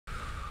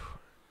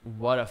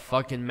What a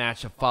fucking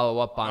match to follow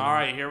up on. All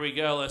right, here we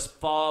go. Let's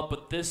follow up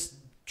with this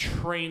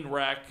train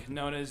wreck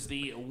known as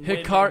the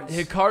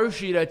Hikaru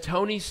Shida,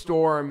 Toni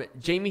Storm,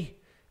 Jamie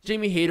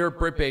Hayter,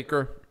 Britt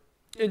Baker.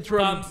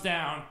 Interim. Thumbs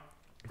down.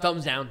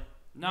 Thumbs down.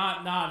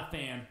 Not a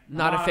fan.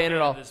 Not a fan at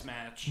all. Of this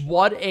match.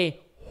 What a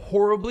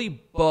horribly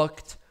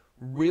booked,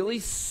 really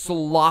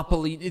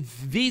sloppily.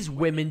 These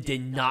women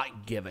did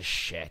not give a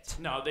shit.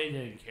 No, they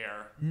didn't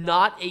care.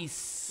 Not a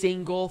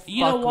single fuck was given.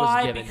 You know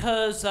why?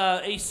 Because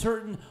a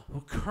certain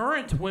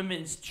current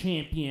women's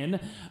champion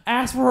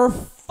asked for her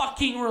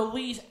fucking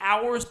release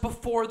hours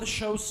before the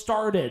show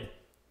started.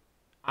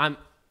 I'm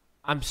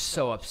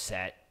so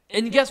upset.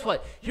 And guess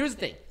what? Here's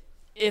the thing.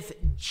 If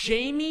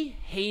Jamie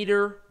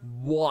Hayter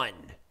won,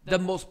 the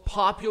most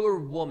popular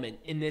woman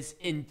in this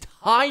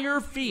entire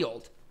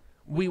field,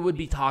 we would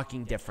be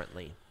talking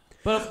differently.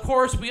 But of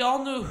course, we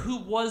all knew who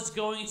was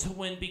going to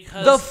win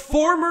because the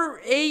former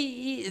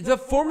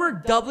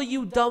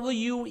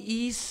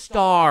WWE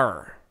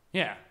star.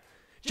 Yeah.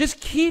 Just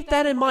keep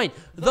that in mind.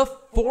 The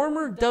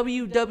former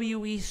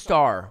WWE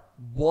star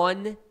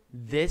won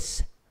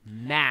this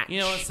match.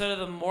 You know, instead of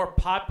the more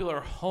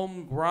popular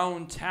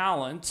homegrown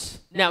talent.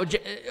 Now,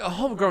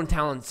 homegrown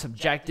talent's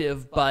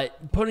subjective,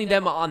 but putting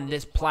them on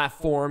this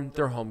platform,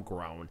 they're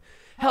homegrown.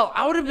 Hell,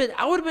 I would have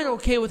been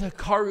okay with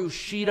Hikaru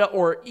Shida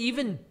or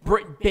even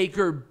Britt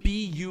Baker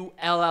Bully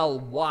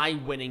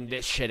winning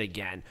this shit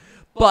again.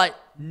 But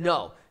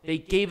no, they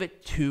gave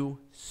it to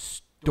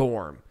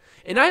Storm.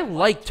 And I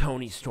like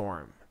Toni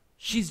Storm.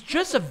 She's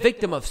just a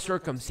victim of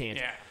circumstance.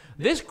 Yeah.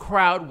 This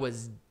crowd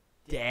was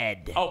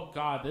dead. Oh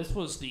God, this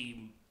was the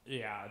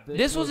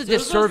This was a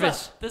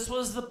disservice. This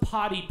was the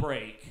potty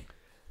break.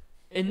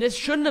 And this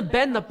shouldn't have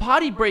been the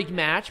potty break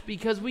match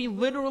because we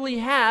literally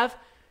have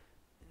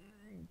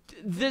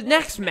the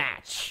next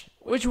match,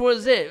 which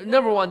was it.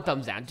 Number one,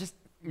 thumbs down. Just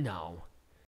no.